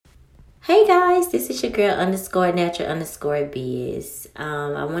Hey guys, this is your girl _natural_biz.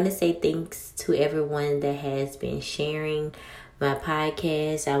 I want to say thanks to everyone that has been sharing my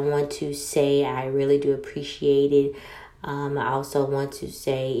podcast. I want to say I really do appreciate it. I also want to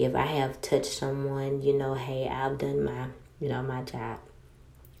say if I have touched someone, hey, I've done my job.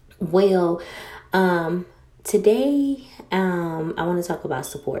 Well, today, I want to talk about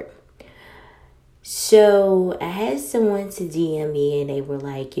support. So I had someone to DM me and they were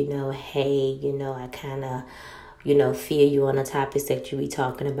like, hey, I kind of, feel you on the topics that you be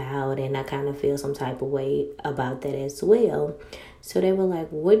talking about, and I kind of feel some type of way about that as well. So they were like,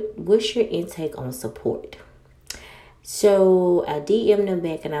 what's your intake on support? So I DM'd them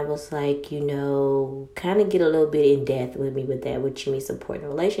back and I was like, kind of get a little bit in depth with me with that. What you mean support in a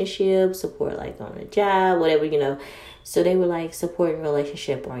relationship, support like on a job, whatever. So they were like, support in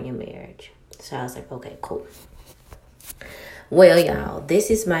relationship or in your marriage. So I was like, okay, cool. Well, y'all, this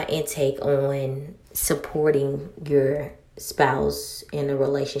is my intake on supporting your spouse in a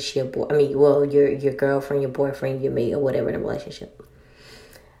relationship. Your girlfriend, your boyfriend, your mate, or whatever in a relationship.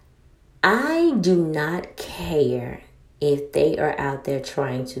 I do not care if they are out there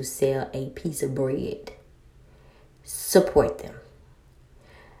trying to sell a piece of bread. Support them.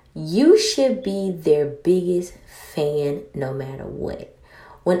 You should be their biggest fan no matter what.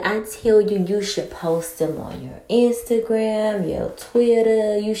 When I tell you, you should post them on your Instagram, your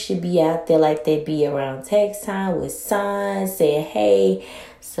Twitter. You should be out there like they be around text time with signs saying, hey,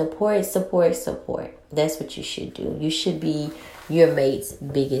 support, support, support. That's what you should do. You should be your mate's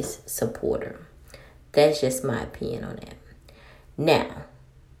biggest supporter. That's just my opinion on that. Now,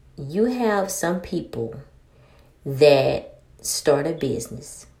 you have some people that start a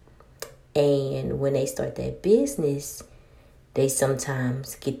business. And when they start that business, they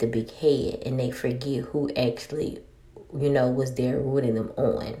sometimes get the big head and they forget who actually, was there rooting them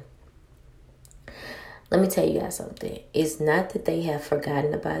on. Let me tell you guys something. It's not that they have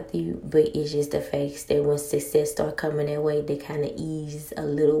forgotten about you, but it's just the fact that when success start coming their way, they kind of ease a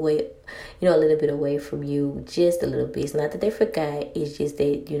little bit away from you, just a little bit. It's not that they forgot. It's just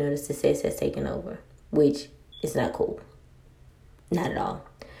that, the success has taken over, which is not cool. Not at all.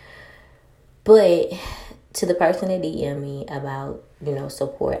 But to the person that DM me about,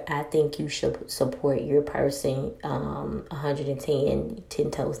 support, I think you should support your person 110,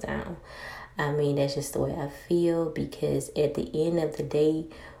 10 toes down. I mean, that's just the way I feel, because at the end of the day,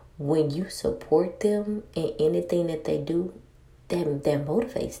 when you support them in anything that they do, that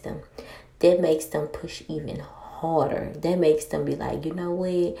motivates them. That makes them push even harder. That makes them be like, you know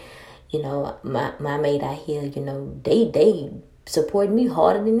what? My mate out here, they support me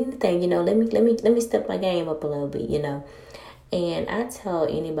harder than anything. Let me step my game up a little bit. And I tell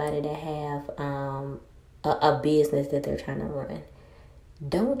anybody that have a business that they're trying to run,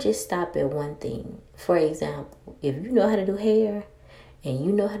 don't just stop at one thing. For example, if you know how to do hair and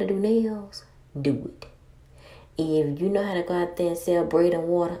you know how to do nails, do it. If you know how to go out there and sell bread and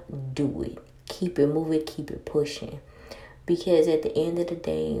water, do it. Keep it moving, keep it pushing. Because at the end of the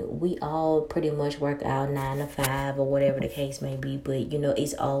day, we all pretty much work out 9 to 5 or whatever the case may be. But,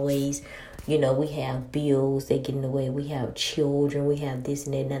 it's always, we have bills that get in the way. We have children. We have this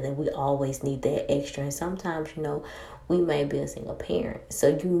and that and that. We always need that extra. And sometimes, we may be a single parent. So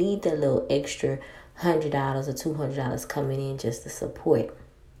you need that little extra $100 or $200 coming in just to support.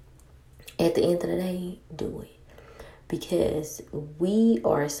 At the end of the day, do it. Because we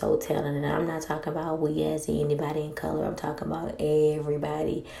are so talented. I'm not talking about we as anybody in color. I'm talking about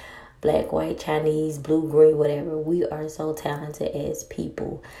everybody. Black, white, Chinese, blue, green, whatever. We are so talented as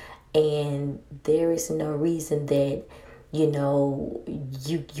people. And there is no reason that,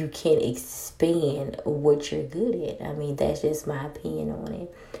 you can't expand what you're good at. I mean, that's just my opinion on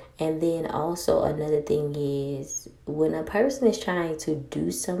it. And then also another thing is, when a person is trying to do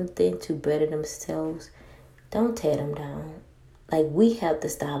something to better themselves, don't tear them down. Like, we have to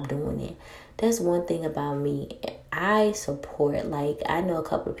stop doing it. That's one thing about me. I support, I know a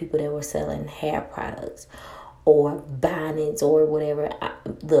couple of people that were selling hair products or bonnets or whatever.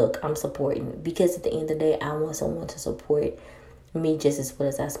 I'm supporting, because at the end of the day, I want someone to support me just as well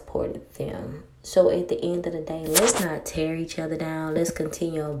as I supported them. So at the end of the day, let's not tear each other down. Let's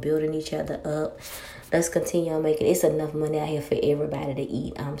continue on building each other up. Let's continue on making, it's enough money out here for everybody to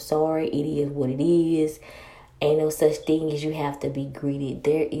eat. I'm sorry, it is what it is. Ain't no such thing as you have to be greedy.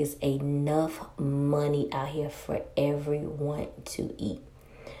 There is enough money out here for everyone to eat.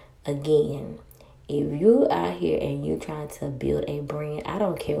 Again, if you out here and you're trying to build a brand, I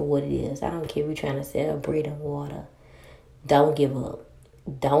don't care what it is. I don't care if you're trying to sell bread and water. Don't give up.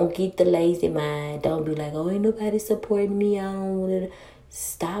 Don't get the lazy mind. Don't be like, oh, ain't nobody supporting me. I don't want to.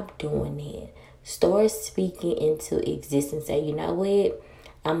 Stop doing it. Start speaking into existence. Say, you know what?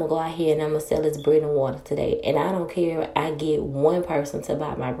 I'm going to go out here and I'm going to sell this bread and water today. And I don't care if I get one person to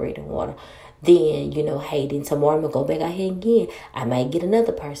buy my bread and water. Then, hey, then tomorrow I'm going to go back out here again. I might get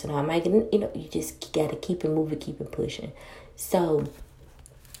another person. Or I might get, you just got to keep it moving, keep it pushing. So,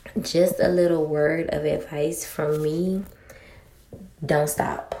 just a little word of advice from me. Don't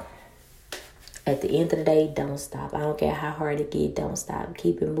stop. At the end of the day, don't stop. I don't care how hard it get. Don't stop.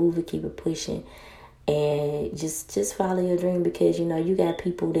 Keep it moving. Keep it pushing. And just follow your dream, because, you got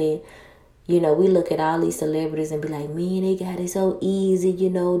people that, we look at all these celebrities and be like, man, they got it so easy,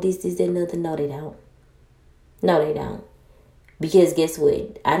 this, that, nothing. No, they don't. No, they don't. Because guess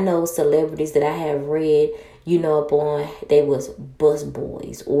what? I know celebrities that I have read, up on, they was bus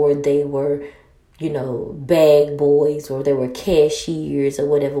boys, or they were, bag boys, or they were cashiers, or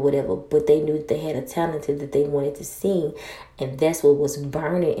whatever. But they knew they had a talent that they wanted to sing. And that's what was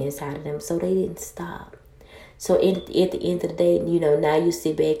burning inside of them. So they didn't stop. So at the end of the day, now you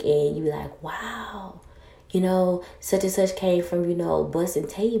sit back and you be like, wow, such and such came from, busting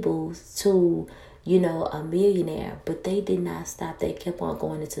tables to, a millionaire. But they did not stop. They kept on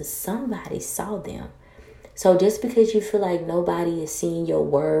going until somebody saw them. So just because you feel like nobody is seeing your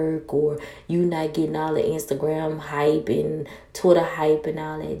work, or you not getting all the Instagram hype and Twitter hype and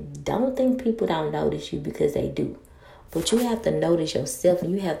all that, don't think people don't notice you, because they do. But you have to notice yourself,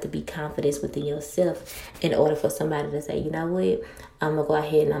 and you have to be confident within yourself in order for somebody to say, you know what, I'm going to go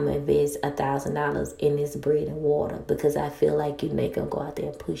ahead and I'm going to invest $1,000 in this bread and water, because I feel like you're not going to go out there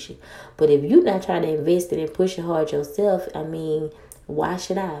and push it. But if you're not trying to invest it and push it hard yourself, why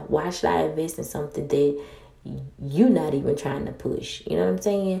should I? Why should I invest in something that you're not even trying to push? You know what I'm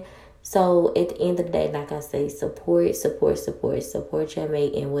saying? So at the end of the day, like I say, support your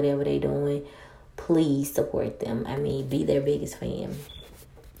mate in whatever they doing. Please support them. Be their biggest fan.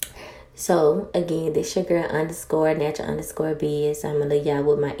 So again, this your girl _natural_biz. I'm gonna leave y'all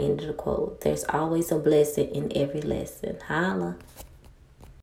with my end of the quote. There's always a blessing in every lesson. Holla.